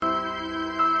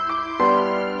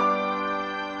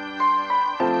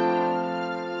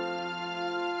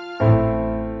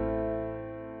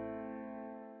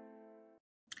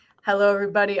Hello,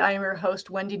 everybody. I am your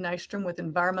host, Wendy Nystrom with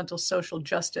Environmental Social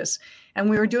Justice. And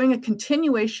we are doing a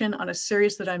continuation on a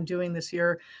series that I'm doing this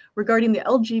year regarding the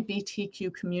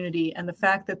LGBTQ community and the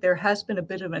fact that there has been a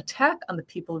bit of an attack on the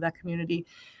people of that community.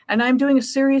 And I'm doing a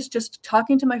series just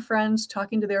talking to my friends,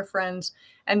 talking to their friends,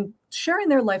 and sharing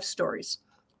their life stories.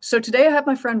 So today I have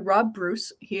my friend Rob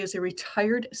Bruce. He is a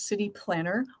retired city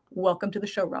planner. Welcome to the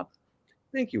show, Rob.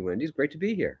 Thank you, Wendy. It's great to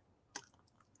be here.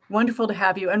 Wonderful to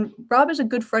have you. And Rob is a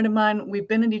good friend of mine. We've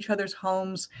been in each other's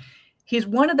homes. He's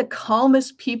one of the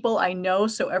calmest people I know.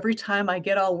 So every time I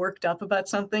get all worked up about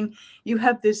something, you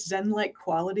have this Zen-like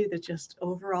quality that just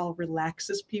overall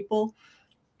relaxes people.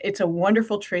 It's a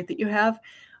wonderful trait that you have.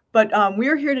 But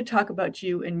we're here to talk about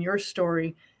you and your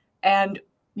story. And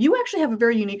you actually have a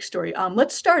very unique story.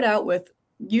 Let's start out with,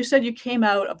 you said you came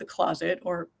out of the closet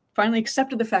or finally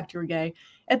accepted the fact you were gay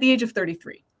at the age of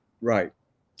 33. Right.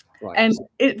 Right. And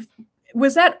it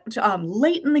was that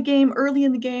late in the game, early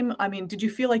in the game? I mean, did you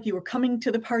feel like you were coming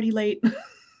to the party late?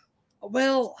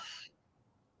 Well,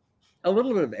 a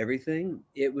little bit of everything.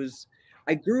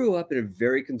 I grew up in a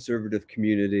very conservative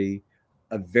community,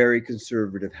 a very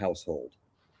conservative household.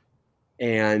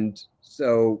 And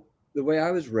so the way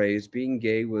I was raised, being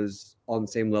gay was on the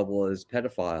same level as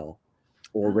pedophile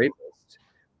or rapist.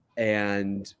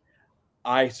 And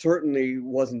I certainly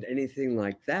wasn't anything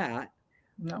like that.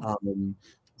 No.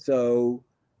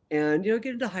 Get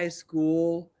into high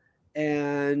school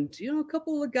and, a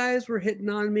couple of guys were hitting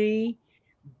on me,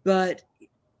 but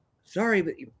they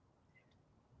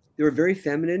were very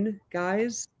feminine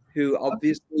guys who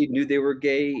obviously knew they were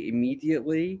gay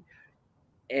immediately.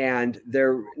 And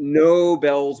there no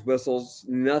bells, whistles,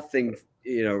 nothing,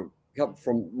 come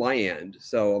from my end.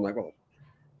 So I'm like, well,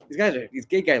 these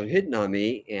gay guys are hitting on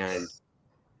me and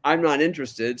I'm not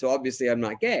interested. So obviously I'm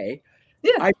not gay.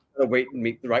 Yeah. I gotta wait and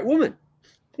meet the right woman.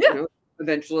 Yeah.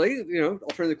 Eventually, I'll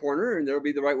turn the corner and there'll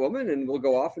be the right woman and we'll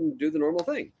go off and do the normal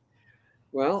thing.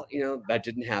 Well, that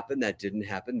didn't happen. That didn't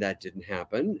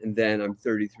happen. And then I'm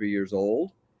 33 years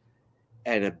old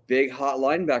and a big hot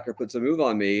linebacker puts a move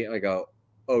on me. And I go,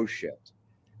 oh shit.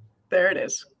 There it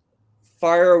is.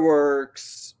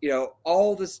 Fireworks,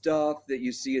 all the stuff that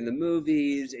you see in the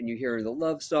movies and you hear in the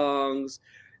love songs,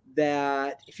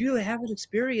 that if you haven't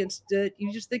experienced it, you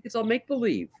just think it's all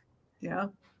make-believe. Yeah.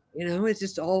 It's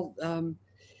just all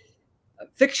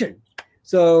fiction.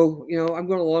 So, I'm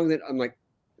going along that I'm like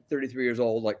 33 years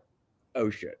old, like, oh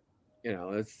shit.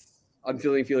 I'm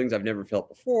feeling feelings I've never felt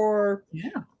before.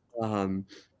 Yeah.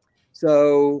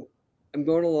 So I'm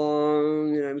going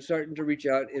along and I'm starting to reach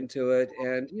out into it.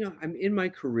 And, I'm in my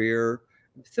career.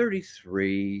 I'm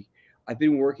 33. I've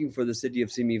been working for the city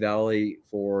of Simi Valley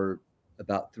for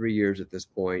about 3 years at this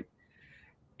point.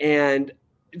 And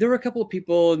there were a couple of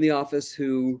people in the office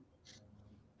who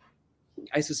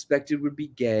I suspected would be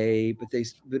gay, but they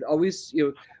would always,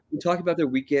 we talk about their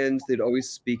weekends, they'd always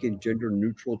speak in gender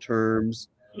neutral terms.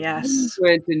 Yes. We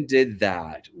went and did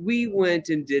that. We went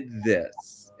and did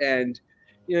this. And,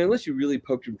 unless you really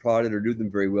poked and prodded or knew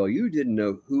them very well, you didn't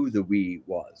know who the we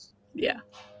was. Yeah.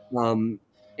 And,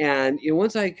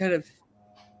 once I kind of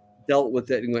dealt with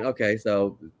it and went, okay,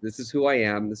 so this is who I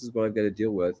am. This is what I've got to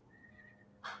deal with.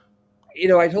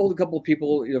 I told a couple of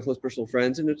people, close personal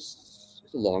friends, and it's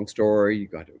a long story. You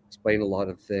got to explain a lot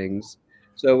of things.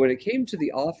 So when it came to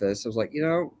the office, I was like,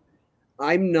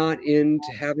 I'm not into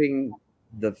having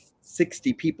the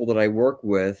 60 people that I work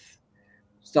with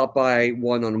stop by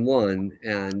one-on-one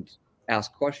and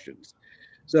ask questions.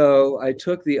 So I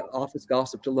took the office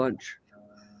gossip to lunch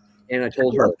and I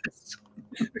told her.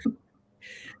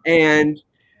 And,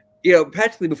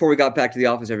 practically before we got back to the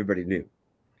office, everybody knew.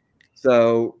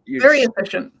 So very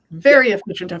efficient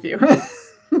of you.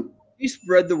 You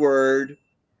spread the word.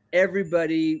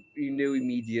 Everybody you knew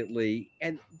immediately.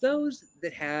 And those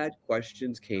that had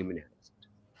questions came and asked.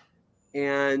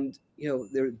 And,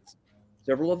 there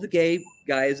several of the gay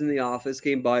guys in the office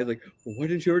came by like, well, why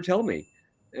didn't you ever tell me?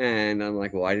 And I'm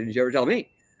like, well, why didn't you ever tell me?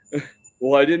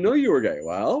 Well, I didn't know you were gay.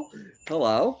 Well,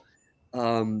 hello.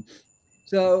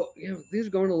 So, things are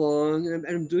going along and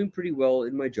I'm doing pretty well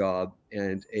in my job.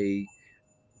 And a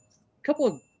couple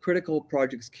of critical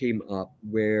projects came up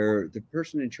where the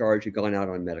person in charge had gone out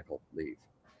on medical leave.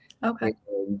 Okay.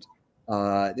 And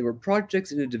there were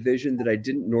projects in a division that I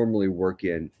didn't normally work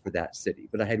in for that city,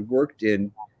 but I had worked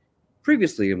in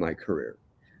previously in my career.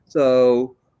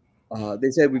 So they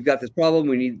said, we've got this problem,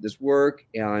 we need this work.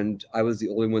 And I was the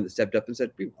only one that stepped up and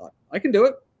said, I can do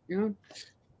it.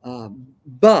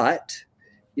 But,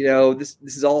 this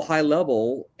is all high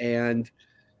level. And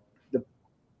the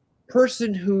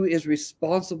person who is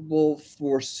responsible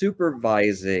for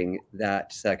supervising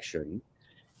that section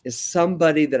is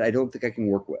somebody that I don't think I can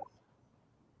work with.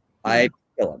 I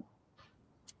kill him.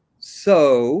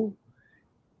 So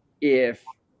if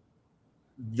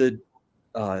the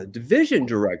division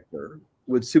director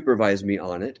would supervise me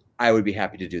on it, I would be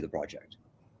happy to do the project.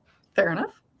 Fair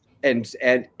enough. And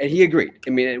he agreed. I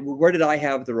mean, where did I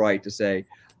have the right to say,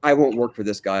 I won't work for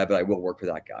this guy, but I will work for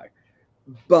that guy?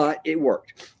 But it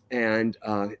worked. And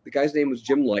the guy's name was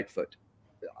Jim Lightfoot,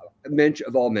 a mensch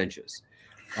of all mensches.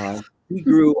 He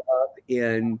grew up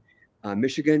in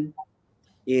Michigan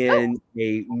in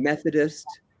a Methodist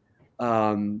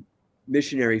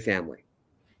missionary family.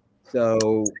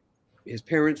 So his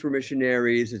parents were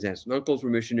missionaries, his aunts and uncles were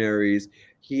missionaries.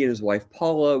 He and his wife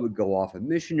Paula would go off on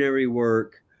missionary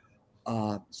work.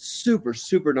 Super,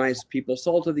 super nice people,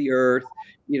 salt of the earth,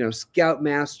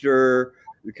 scoutmaster,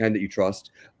 the kind that you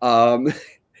trust.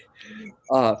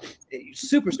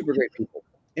 Super, super great people.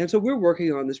 And so we're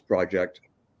working on this project,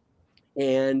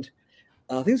 and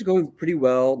things are going pretty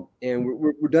well. And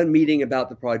we're done meeting about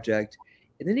the project.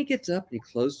 And then he gets up and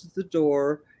he closes the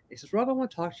door. He says, "Rob, I want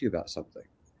to talk to you about something."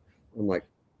 I'm like,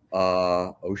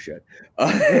 oh shit.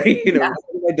 What have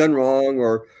I done wrong?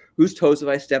 Or whose toes have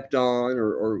I stepped on?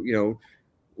 Or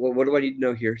what do I need to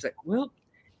know here? He's like, well,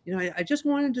 I just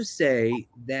wanted to say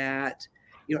that,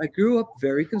 I grew up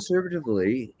very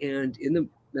conservatively and in the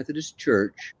Methodist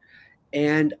Church.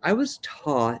 And I was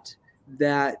taught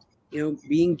that,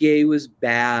 being gay was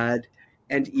bad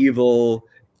and evil.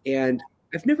 And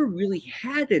I've never really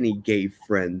had any gay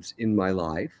friends in my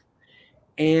life.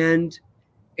 And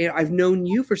I've known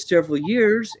you for several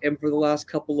years, and for the last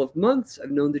couple of months, I've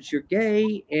known that you're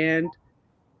gay and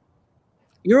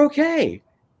you're okay.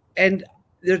 And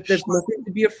there's nothing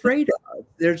to be afraid of.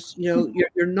 There's,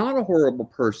 you're not a horrible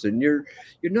person. You're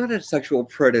not a sexual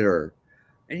predator.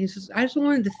 And he says, I just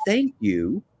wanted to thank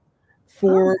you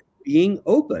for being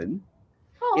open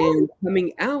and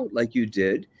coming out like you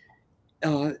did,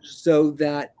 so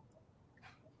that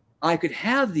I could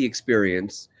have the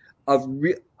experience of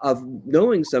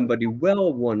knowing somebody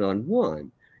well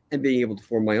one-on-one and being able to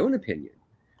form my own opinion.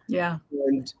 Yeah.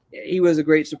 And he was a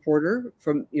great supporter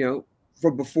from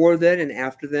before then and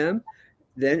after them.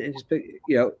 Then, and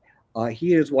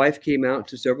he and his wife came out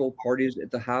to several parties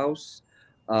at the house.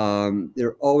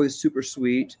 They're always super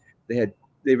sweet.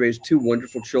 They raised two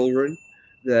wonderful children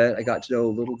that I got to know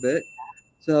a little bit.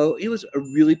 So it was a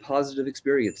really positive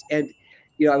experience. And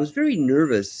I was very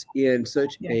nervous in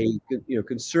such a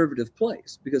conservative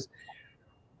place, because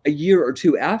a year or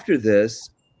two after this,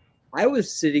 I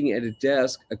was sitting at a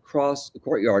desk across the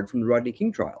courtyard from the Rodney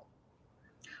King trial.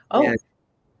 Oh.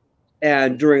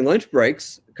 And during lunch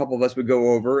breaks, a couple of us would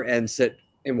go over and sit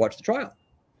and watch the trial.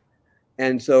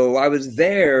 And so I was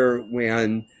there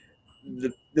when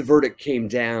the verdict came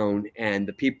down and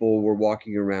the people were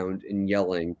walking around and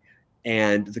yelling,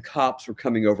 and the cops were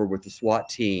coming over with the SWAT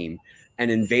team and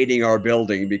invading our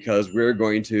building because we're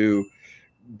going to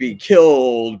be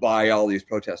killed by all these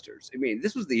protesters. I mean,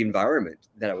 this was the environment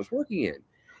that I was working in.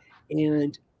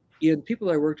 And the people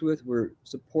I worked with were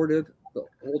supportive the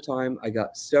whole time. I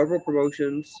got several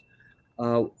promotions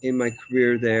in my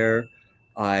career there.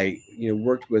 I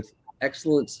worked with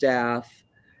excellent staff,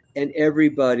 and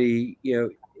everybody,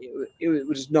 it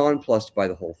was nonplussed by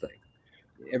the whole thing.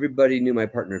 Everybody knew my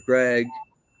partner, Greg.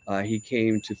 He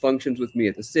came to functions with me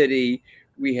at the city.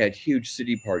 We had huge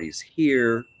city parties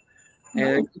here.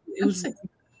 And it was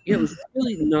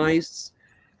really nice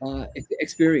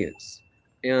experience.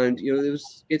 And,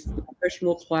 it's the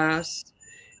professional class.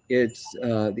 It's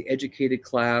the educated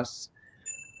class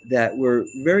that were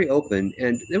very open.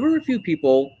 And there were a few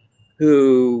people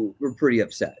who were pretty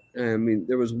upset. I mean,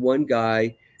 there was one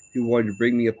guy who wanted to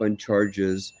bring me up on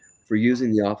charges for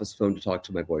using the office phone to talk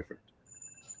to my boyfriend.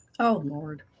 Oh,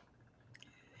 Lord.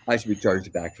 I should be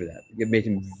charged back for that. It made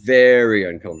him very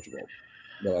uncomfortable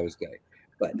that I was gay.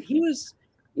 But he was,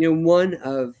 one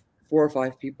of 4 or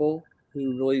 5 people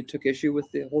who really took issue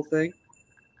with the whole thing.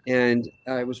 And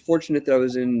I was fortunate that I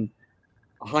was in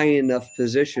a high enough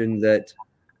position that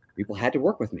people had to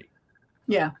work with me.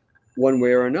 Yeah. One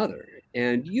way or another.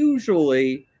 And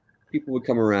usually people would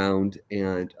come around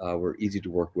and were easy to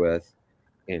work with.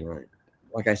 And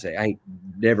like I say, I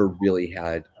never really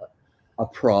had a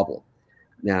problem.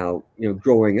 Now,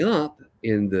 growing up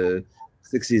in the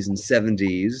 60s and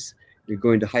 70s,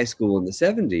 going to high school in the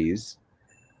 70s,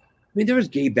 I mean, there was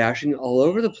gay bashing all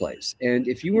over the place. And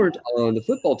if you weren't on the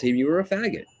football team, you were a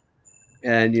faggot.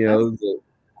 And,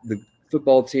 the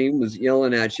football team was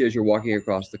yelling at you as you're walking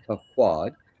across the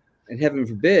quad. And heaven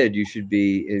forbid you should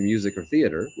be in music or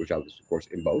theater, which I was, of course,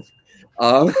 in both,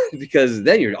 because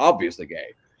then you're obviously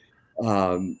gay.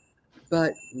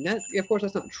 But that, of course,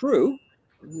 that's not true.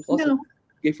 There's lots of No.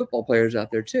 gay football players out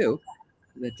there too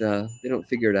that they don't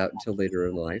figure it out until later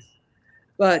in life.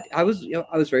 But I was,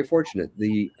 I was very fortunate.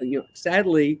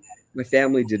 Sadly, my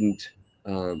family didn't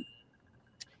um,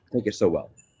 take it so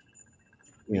well.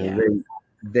 Yeah.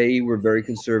 They were very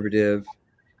conservative,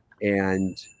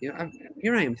 and here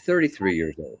I am, 33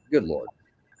 years old. Good Lord,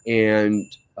 and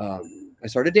I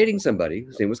started dating somebody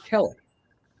whose name was Kelly.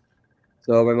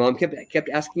 So my mom kept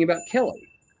asking about Kelly,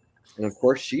 and of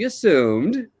course she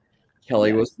assumed Kelly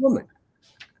Yeah. was a woman.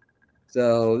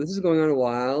 So this is going on a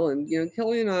while, and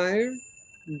Kelly and I are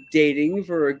dating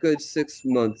for a good 6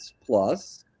 months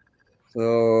plus.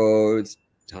 So it's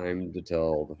time to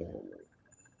tell the family.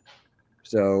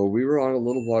 So we were on a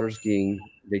little water skiing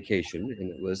vacation, and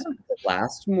it was the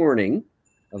last morning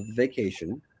of the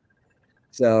vacation.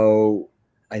 So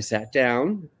I sat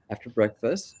down after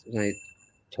breakfast and I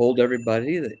told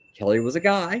everybody that Kelly was a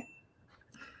guy.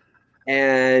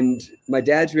 And my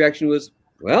dad's reaction was,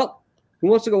 well, who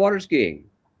wants to go water skiing?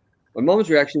 My mom's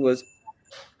reaction was,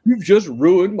 you've just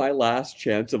ruined my last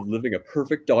chance of living a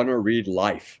perfect Donna Reed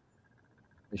life.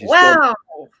 And she Wow.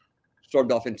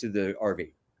 stormed off into the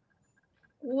RV.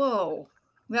 Whoa.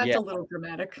 That's Yeah. a little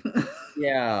dramatic.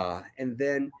 Yeah. And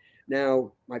then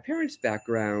now my parents'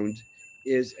 background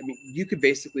is, you could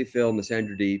basically film a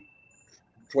Sandra Dee,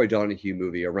 Troy Donahue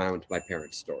movie around my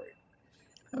parents' story.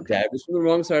 Okay. Dad was from the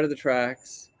wrong side of the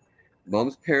tracks.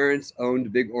 Mom's parents owned a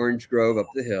big orange grove up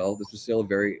the hill. This was still a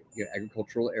very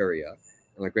agricultural area.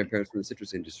 And my grandparents were in the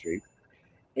citrus industry.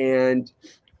 And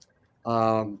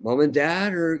mom and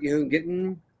dad are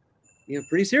getting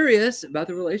pretty serious about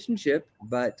the relationship.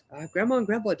 But grandma and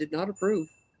grandpa did not approve.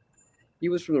 He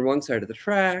was from the wrong side of the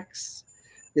tracks.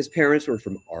 His parents were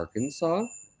from Arkansas,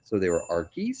 so they were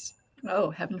Arkies. Oh,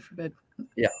 heaven forbid.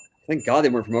 Yeah, thank God they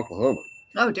weren't from Oklahoma.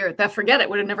 Oh dear, forget it.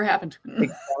 Would have never happened.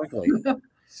 Exactly.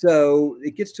 So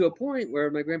it gets to a point where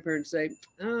my grandparents say,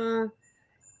 you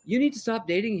need to stop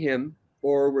dating him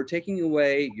or we're taking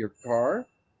away your car.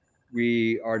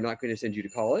 We are not going to send you to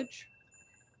college.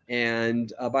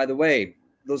 And by the way,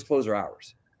 those clothes are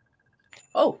ours.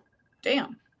 Oh,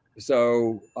 damn.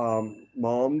 So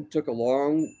mom took a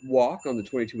long walk on the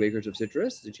 22 acres of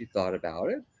citrus and she thought about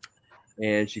it.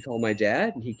 And she called my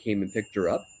dad and he came and picked her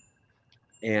up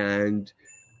and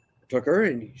took her,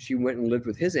 and she went and lived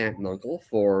with his aunt and uncle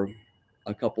for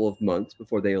a couple of months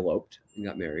before they eloped and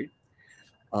got married.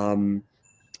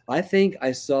 I think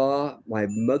I saw my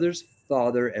mother's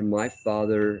father and my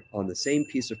father on the same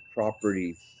piece of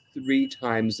property 3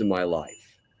 times in my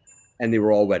life, and they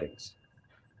were all weddings.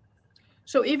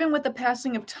 So even with the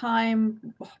passing of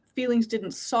time, feelings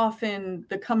didn't soften,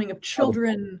 the coming of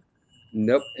children?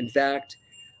 Nope. In fact,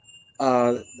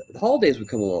 the holidays would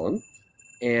come along,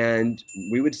 and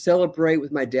we would celebrate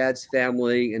with my dad's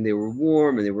family, and they were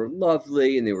warm and they were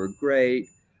lovely and they were great.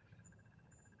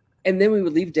 And then we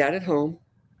would leave dad at home,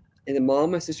 and then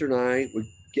mom, my sister, and I would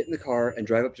get in the car and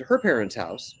drive up to her parents'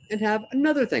 house and have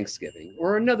another Thanksgiving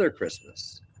or another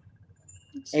Christmas.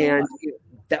 And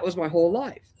that was my whole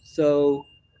life. So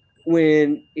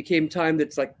when it came time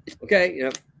that's like, okay,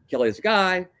 Kelly's a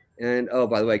guy, and oh,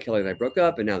 by the way, Kelly and I broke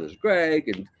up, and now there's Greg,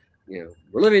 and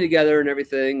we're living together and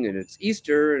everything, and it's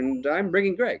Easter, and I'm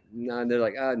bringing Greg. And they're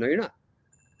like, no, you're not.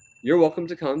 You're welcome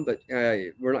to come, but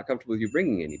we're not comfortable with you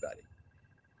bringing anybody.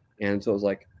 And so I was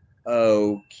like,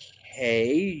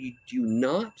 okay, do you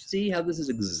not see how this is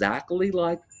exactly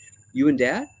like you and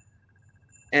dad?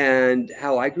 And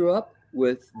how I grew up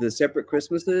with the separate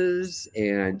Christmases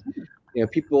and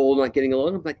people not getting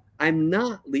along. I'm like, I'm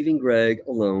not leaving Greg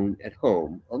alone at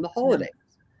home on the holidays.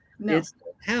 No. It's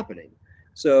not happening.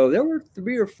 So there were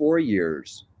 3 or 4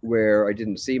 years where I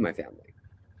didn't see my family,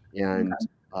 and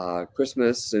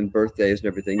Christmas and birthdays and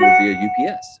everything would be a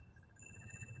UPS.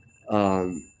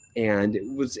 And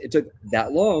it took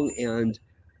that long. And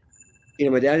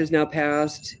my dad has now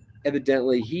passed.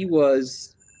 Evidently, he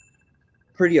was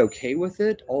pretty okay with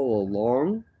it all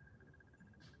along.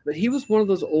 But he was one of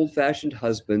those old-fashioned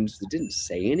husbands that didn't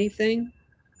say anything.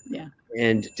 Yeah.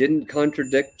 And didn't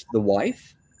contradict the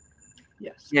wife.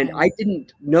 Yes. And I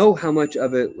didn't know how much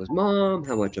of it was mom,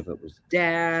 how much of it was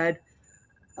dad.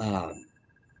 I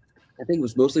think it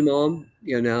was mostly mom,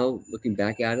 now looking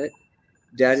back at it.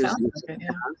 Dad is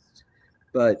past.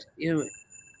 But,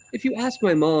 if you ask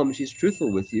my mom, she's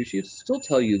truthful with you, she'd still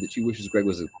tell you that she wishes Greg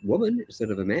was a woman instead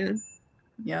of a man.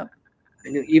 Yep.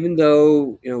 And even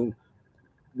though,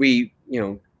 we,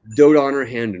 dote on her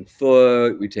hand and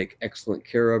foot, we take excellent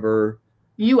care of her.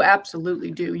 You absolutely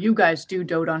do. You guys do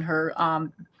dote on her.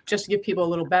 Just to give people a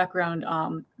little background,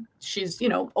 she's,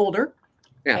 older.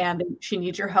 Yeah. and she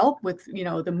needs your help with,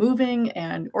 the moving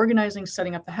and organizing,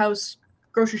 setting up the house,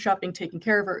 grocery shopping, taking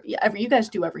care of her. You guys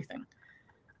do everything.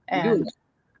 We do a And lot.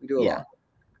 We do a yeah,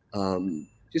 lot.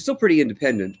 She's still pretty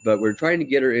independent, but we're trying to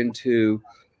get her into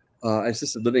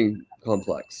assisted living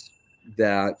complex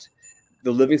that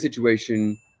the living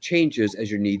situation changes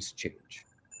as your needs change.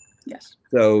 yes,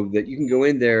 So that you can go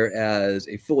in there as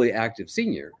a fully active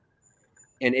senior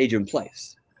and age in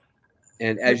place.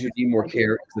 And as you need more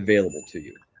care, it's available to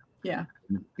you. yeah.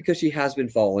 Because she has been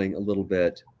falling a little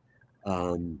bit,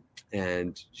 and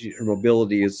her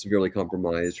mobility is severely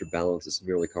compromised, her balance is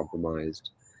severely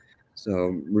compromised. So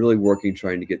I'm really working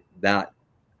trying to get that,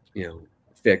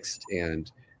 fixed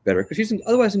and better because she's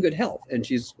otherwise in good health, and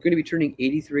she's going to be turning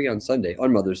 83 on Sunday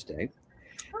on Mother's Day.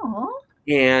 Oh,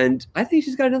 And I think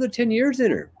she's got another 10 years in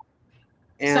her.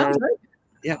 sounds And great.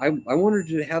 yeah, I want her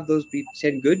to have those be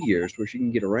 10 good years where she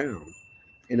can get around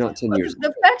and not 10 years.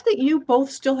 The fact that you both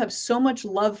still have so much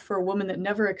love for a woman that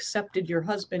never accepted your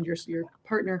husband, your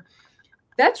partner,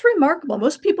 that's remarkable.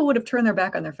 Most people would have turned their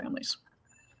back on their families.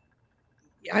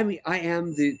 I mean, I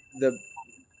am the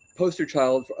poster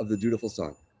child of the dutiful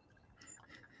son.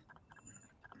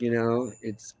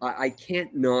 I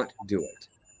can't not do it.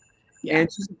 Yeah.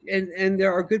 And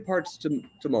there are good parts to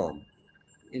mom,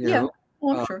 Yeah.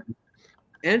 Well, sure.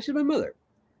 And she's my mother.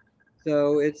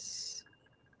 So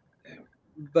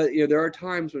but there are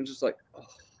times when it's just like, oh,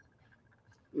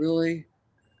 really?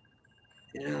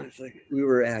 It's like we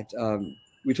were at,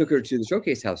 we took her to the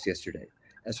showcase house yesterday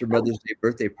as her Mother's Day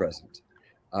birthday present.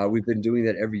 We've been doing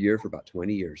that every year for about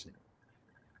 20 years now.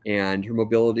 And her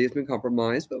mobility has been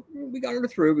compromised, but we got her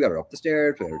through. We got her up the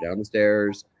stairs, we got her down the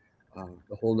stairs,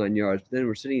 the whole 9 yards. But then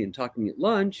we're sitting and talking at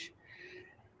lunch,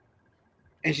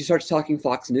 and she starts talking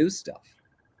Fox News stuff.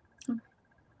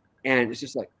 And it's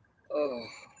just like, oh,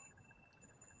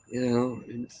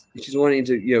 and she's wanting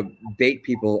to, bait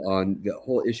people on the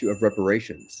whole issue of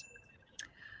reparations.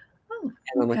 Oh,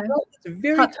 and I'm like, oh, it's a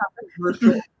very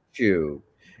controversial issue.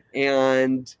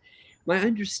 And my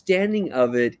understanding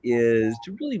of it is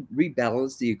to really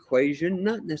rebalance the equation,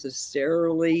 not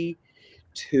necessarily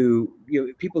to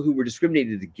people who were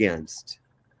discriminated against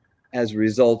as a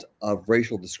result of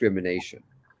racial discrimination.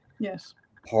 Yes.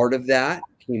 Part of that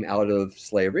came out of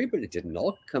slavery, but it didn't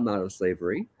all come out of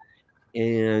slavery.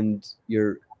 And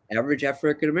your average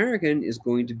African American is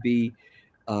going to be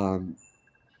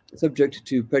subject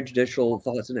to prejudicial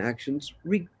thoughts and actions,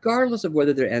 regardless of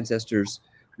whether their ancestors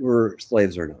were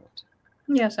slaves or not.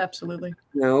 Yes, absolutely.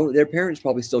 Their parents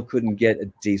probably still couldn't get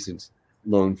a decent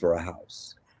loan for a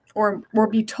house. Or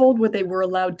be told where they were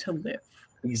allowed to live.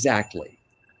 Exactly.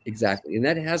 And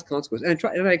that has consequences.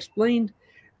 And I explained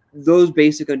those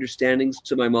basic understandings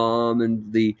to my mom,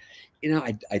 and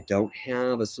I don't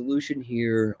have a solution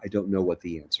here. I don't know what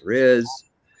the answer is,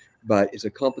 but it's a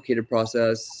complicated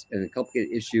process and a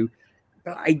complicated issue.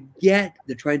 But I get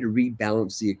they're trying to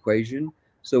rebalance the equation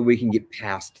so we can get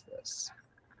past this.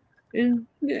 And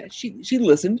yeah, she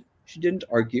listened. She didn't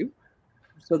argue,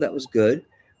 so that was good.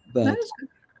 But That is good.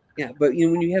 yeah, but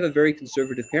when you have a very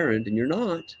conservative parent and you're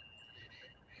not,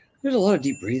 there's a lot of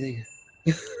deep breathing.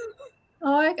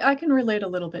 Oh, I can relate a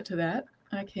little bit to that.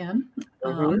 I can.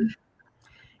 Mhm.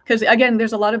 Because again,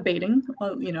 there's a lot of baiting,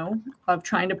 of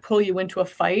trying to pull you into a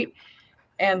fight.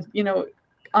 And,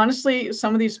 honestly,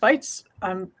 some of these fights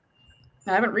I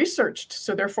haven't researched.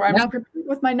 So therefore I'm prepared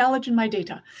with my knowledge and my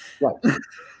data. Right.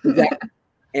 Exactly.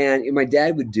 And my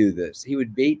dad would do this. He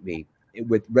would bait me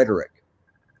with rhetoric.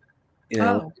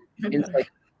 And it's like,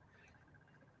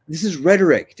 this is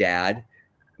rhetoric, Dad.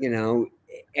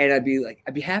 And I'd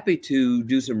be happy to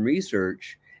do some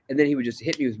research. And then he would just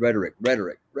hit me with rhetoric.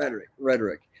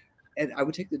 And I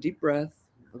would take the deep breath.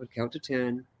 I would count to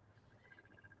 10.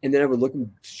 And then I would look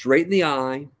him straight in the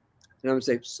eye. And I would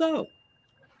say, so,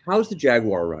 how's the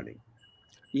Jaguar running?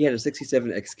 He had a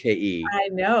 67 XKE. I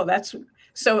know.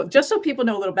 So just so people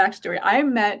know a little backstory, I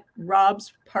met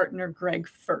Rob's partner, Greg,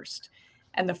 first.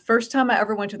 And the first time I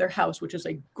ever went to their house, which is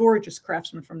a gorgeous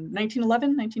Craftsman from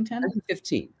 1911, 1910?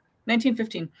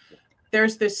 1915.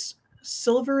 There's this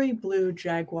silvery blue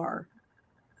Jaguar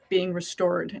being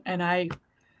restored. And I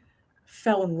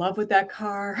fell in love with that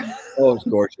car. Oh, it's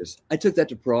gorgeous. I took that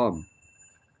to prom.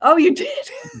 Oh, you did?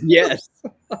 Yes.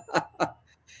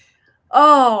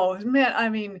 Oh, man. I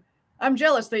mean, I'm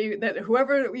jealous that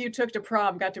whoever you took to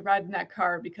prom got to ride in that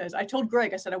car, because I told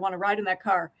Greg, I said, I want to ride in that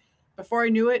car. Before I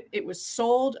knew it, it was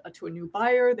sold to a new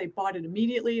buyer. They bought it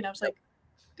immediately. And I was like,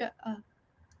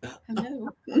 hello.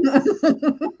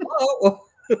 Oh.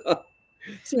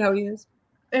 See how he is?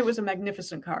 It was a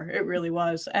magnificent car. It really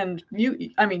was. And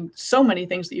so many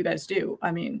things that you guys do.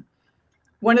 I mean,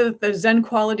 One of the Zen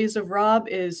qualities of Rob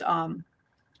is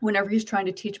whenever he's trying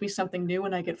to teach me something new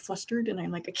and I get flustered and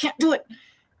I'm like, I can't do it.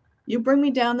 You bring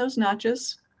me down those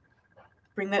notches,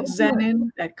 bring that Zen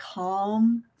in, that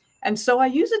calm. And so I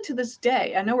use it to this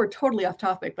day. I know we're totally off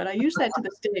topic, but I use that to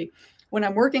this day when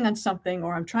I'm working on something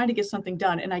or I'm trying to get something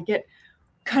done and I get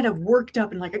kind of worked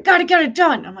up and like, I got to get it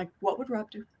done. I'm like, what would Rob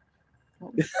do?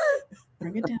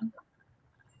 Bring it down,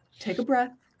 take a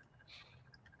breath,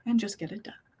 and just get it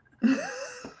done.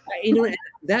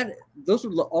 Those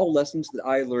are all lessons that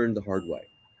I learned the hard way.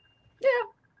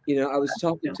 Yeah. I was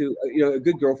talking to a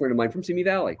good girlfriend of mine from Simi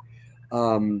Valley.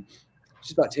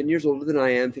 She's about 10 years older than I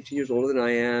am, 15 years older than I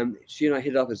am. She and I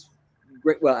hit it off as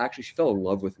great. Well, actually, she fell in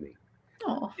love with me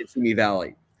in Simi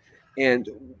Valley, and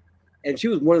she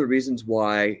was one of the reasons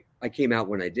why I came out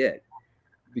when I did,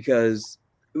 because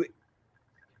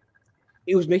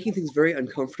it was making things very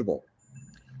uncomfortable.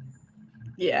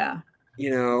 Yeah.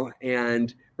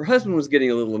 And her husband was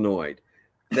getting a little annoyed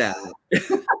that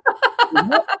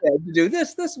Rob said to do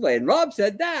this way, and Rob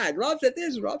said that, and Rob said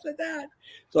this, and Rob said that.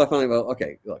 So I finally went,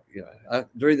 okay, look,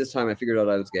 during this time I figured out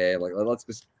I was gay. I'm like, let's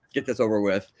just get this over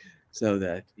with so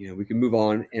that, we can move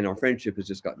on. And our friendship has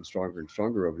just gotten stronger and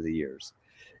stronger over the years.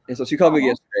 And so she called me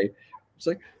yesterday. She's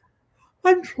like,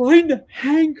 I'm trying to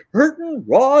hang curtain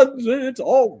rods and it's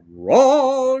all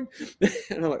wrong.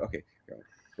 And I'm like, okay, girl,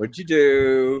 what'd you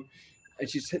do? And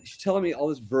she's telling me all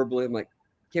this verbally. I'm like,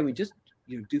 can we just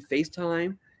do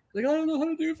FaceTime? Like, I don't know how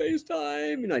to do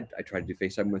FaceTime. And I tried to do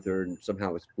FaceTime with her, and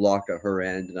somehow it's blocked at her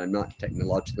end, and I'm not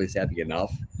technologically savvy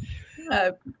enough.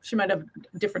 She might have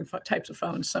different types of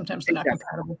phones. Sometimes they're not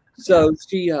compatible. So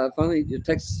she finally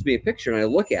texts me a picture, and I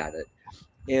look at it,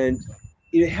 and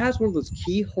it has one of those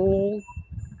keyhole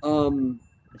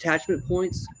attachment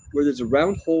points where there's a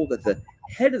round hole that the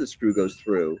head of the screw goes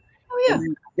through. Oh, yeah.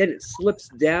 And then it slips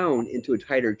down into a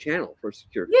tighter channel for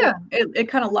secure. Yeah, it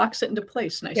kind of locks it into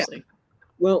place nicely. Yeah.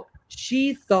 Well,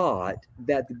 she thought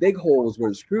that the big hole was where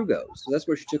the screw goes. So that's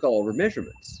where she took all of her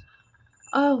measurements.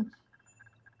 Oh.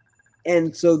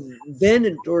 And so then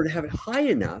in order to have it high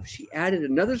enough, she added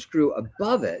another screw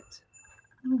above it.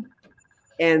 Oh.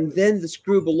 And then the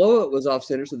screw below it was off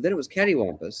center. So then it was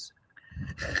cattywampus.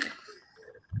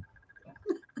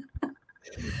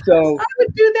 So I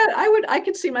would do that. I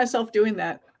could see myself doing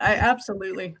that. I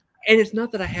absolutely. And it's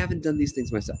not that I haven't done these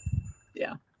things myself.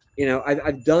 Yeah.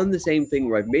 I've done the same thing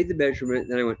where I've made the measurement, and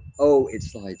then I went, oh, it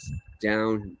slides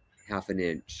down half an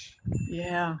inch.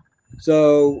 Yeah.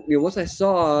 So, once I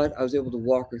saw it, I was able to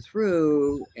walk her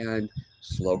through and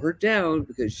slow her down,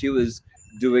 because she was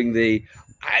doing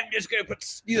I'm just going to put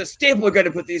a stapler, going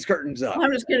to put these curtains up.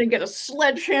 I'm just going to get a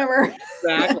sledgehammer.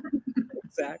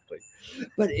 Exactly.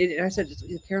 But I said,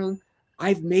 Carolyn,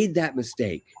 I've made that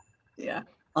mistake. Yeah.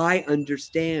 I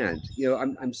understand.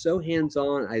 I'm so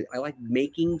hands-on. I like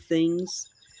making things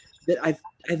that I've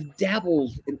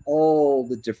dabbled in all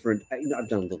the different. I've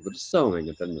done a little bit of sewing.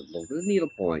 I've done a little bit of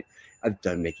needlepoint. I've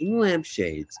done making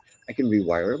lampshades. I can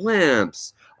rewire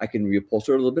lamps. I can reupholster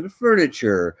a little bit of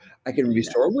furniture. I can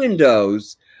restore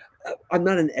windows. I'm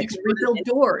not an expert. You can rebuild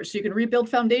doors. You can rebuild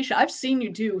foundation. I've seen you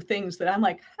do things that I'm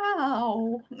like,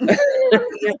 how?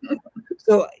 Yeah.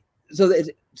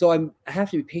 So I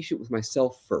have to be patient with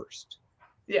myself first.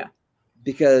 Yeah.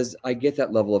 Because I get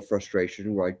that level of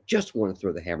frustration where I just want to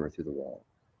throw the hammer through the wall.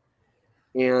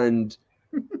 And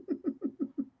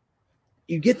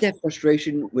you get that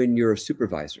frustration when you're a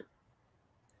supervisor.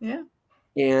 Yeah.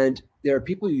 And there are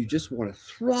people you just want to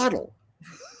throttle.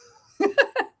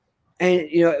 And,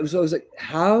 I was like,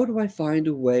 how do I find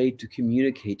a way to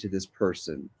communicate to this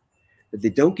person that they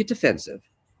don't get defensive?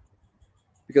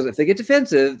 Because if they get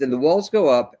defensive, then the walls go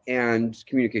up and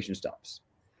communication stops.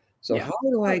 So how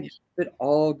do I keep it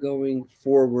all going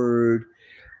forward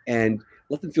and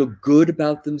let them feel good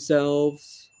about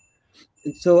themselves?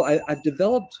 And so I've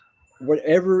developed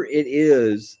whatever it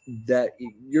is that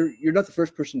you're not the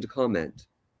first person to comment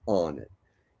on it.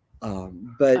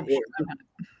 But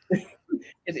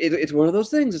it's one of those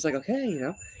things. It's like,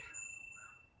 okay,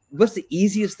 what's the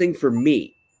easiest thing for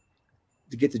me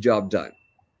to get the job done?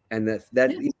 And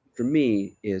that easy for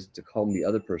me is to calm the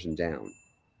other person down,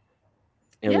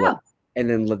 and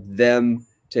then let them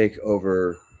take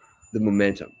over the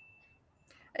momentum.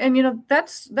 And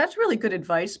that's really good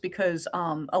advice, because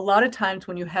a lot of times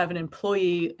when you have an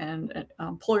employee and an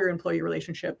employer-employee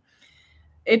relationship,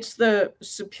 it's the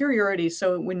superiority.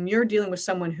 So when you're dealing with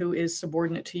someone who is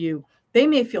subordinate to you, they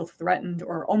may feel threatened,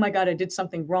 or, oh my God, I did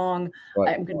something wrong.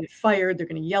 Right. I'm going to get fired. They're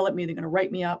going to yell at me. They're going to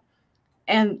write me up.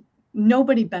 And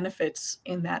nobody benefits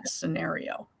in that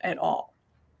scenario at all.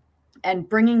 And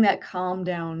bringing that calm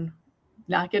down,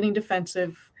 not getting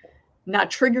defensive, not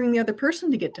triggering the other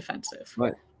person to get defensive.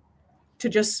 Right. To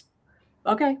just,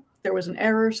 okay, there was an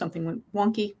error, something went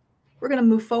wonky, we're going to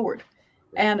move forward.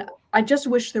 And I just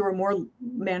wish there were more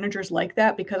managers like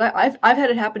that, because I've had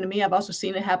it happen to me. I've also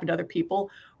seen it happen to other people,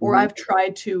 or I've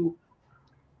tried to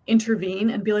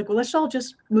intervene and be like, well, let's all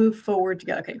just move forward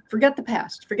together. Okay, forget the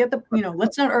past, forget the,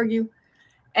 let's not argue.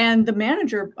 And the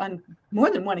manager on more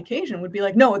than one occasion would be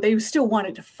like, no, they still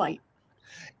wanted to fight.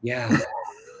 Yeah.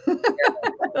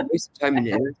 Waste of time and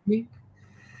energy.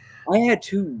 I had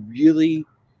two really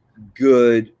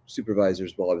good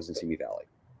supervisors while I was in Simi Valley.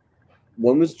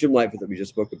 One was Jim Lightfoot that we just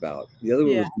spoke about. The other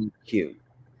one was 𝑵𝒐.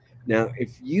 Now,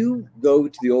 if you go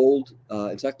to the old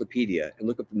encyclopedia and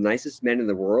look up the nicest men in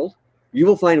the world, you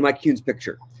will find 𝑵𝒐's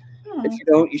picture. If you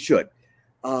don't, you should.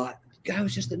 The guy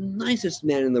was just the nicest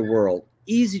man in the world.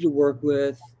 Easy to work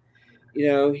with.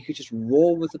 He could just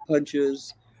roll with the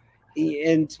punches.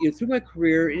 And through my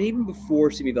career, and even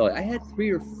before Simi Valley, I had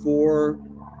 3 or 4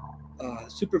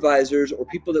 supervisors or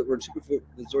people that were in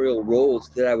supervisorial roles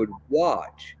that I would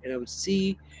watch, and I would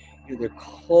see their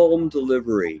calm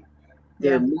delivery,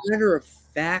 their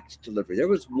matter-of-fact delivery. There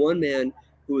was one man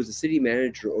who was a city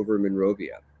manager over in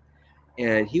Monrovia,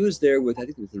 and he was there with, I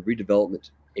think it was the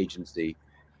redevelopment agency,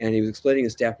 and he was explaining a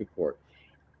staff report.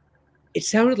 It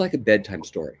sounded like a bedtime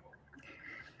story.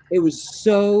 It was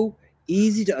so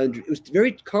easy to it was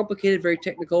very complicated, very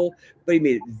technical, but he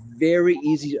made it very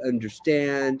easy to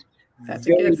understand. That's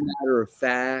very matter of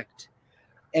fact.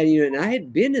 And and I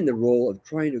had been in the role of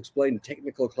trying to explain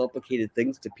technical, complicated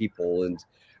things to people, and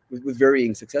with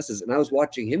varying successes. And I was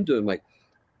watching him do it. I'm like,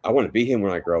 I want to be him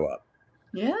when I grow up.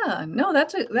 Yeah, no,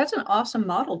 that's an awesome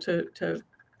model to focus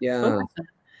on.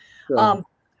 So,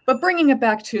 but bringing it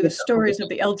back to the stories of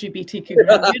the LGBTQ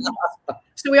community,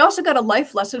 so we also got a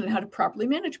life lesson in how to properly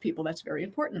manage people. That's very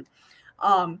important.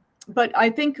 But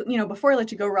I think, before I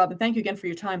let you go, Rob, and thank you again for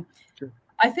your time. Sure.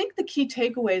 I think the key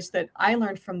takeaways that I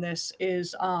learned from this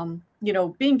is,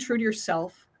 being true to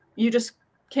yourself. You just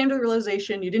came to the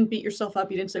realization, you didn't beat yourself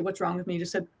up. You didn't say, what's wrong with me? You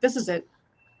just said, this is it.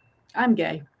 I'm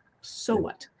gay. So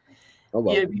what? Oh,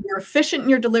 well. You're efficient in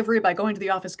your delivery by going to the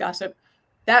office gossip.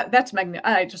 That's magnificent.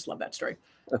 I just love that story.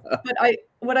 But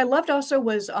what I loved also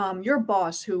was your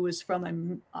boss, who was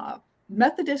from a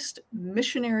Methodist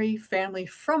missionary family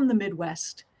from the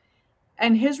Midwest.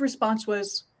 And his response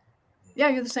was, yeah,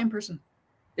 you're the same person.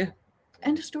 Yeah.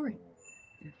 End of story.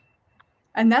 Yeah.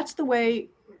 And that's the way,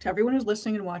 to everyone who's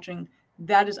listening and watching,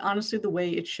 that is honestly the way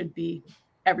it should be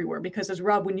everywhere. Because as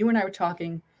Rob, when you and I were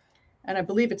talking, and I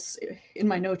believe it's in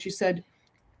my notes, you said,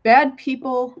 bad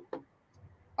people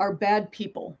are bad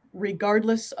people,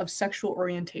 regardless of sexual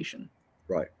orientation.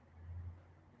 Right.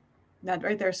 That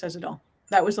right there says it all.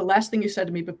 That was the last thing you said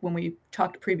to me when we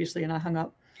talked previously and I hung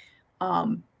up.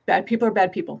 Bad people are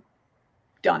bad people.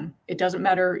 Done. It doesn't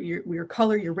matter your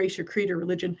color, your race, your creed, or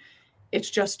religion. It's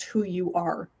just who you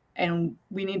are. And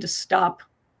we need to stop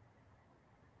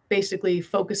basically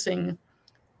focusing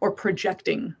or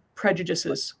projecting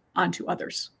prejudices onto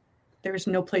others. There is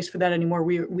no place for that anymore.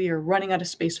 We are running out of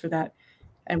space for that.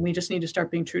 And we just need to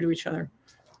start being true to each other.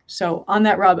 So on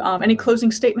that, Rob, any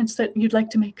closing statements that you'd like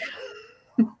to make?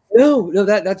 No,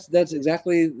 that's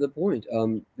exactly the point.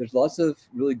 There's lots of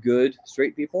really good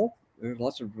straight people. There's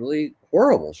lots of really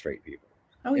horrible straight people.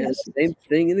 Oh, and yes. It's the same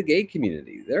thing in the gay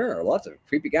community. There are lots of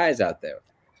creepy guys out there.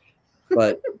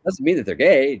 But it doesn't mean that they're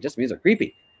gay. It just means they're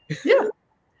creepy. Yeah.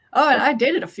 Oh, and I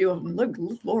dated a few of them. Look,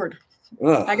 Lord.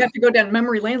 Ugh. I got to go down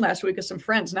memory lane last week with some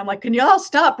friends, and I'm like, can you all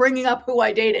stop bringing up who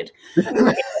I dated?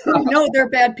 No, they're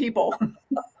bad people.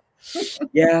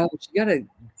 Yeah, but you got to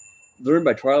learn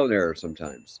by trial and error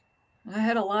sometimes. I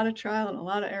had a lot of trial and a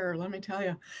lot of error, let me tell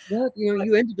you. Well,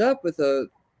 you ended up with a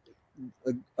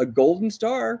golden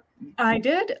star. I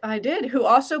did. Who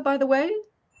also, by the way,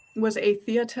 was a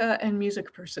theater and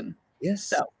music person. Yes.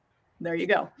 So there you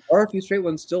go. There are a few straight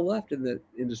ones still left in the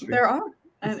industry. There are.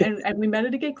 And we met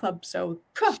at a gay club. So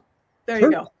there you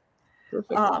go.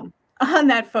 Perfect. On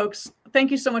that, folks,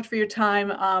 thank you so much for your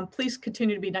time. Please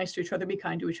continue to be nice to each other. Be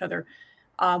kind to each other.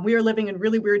 We are living in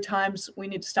really weird times. We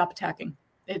need to stop attacking.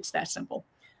 It's that simple.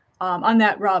 On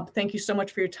that, Rob, thank you so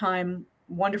much for your time.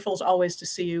 Wonderful as always to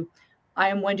see you. I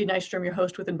am Wendy Nystrom, your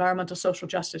host with Environmental Social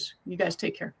Justice. You guys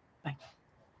take care. Bye.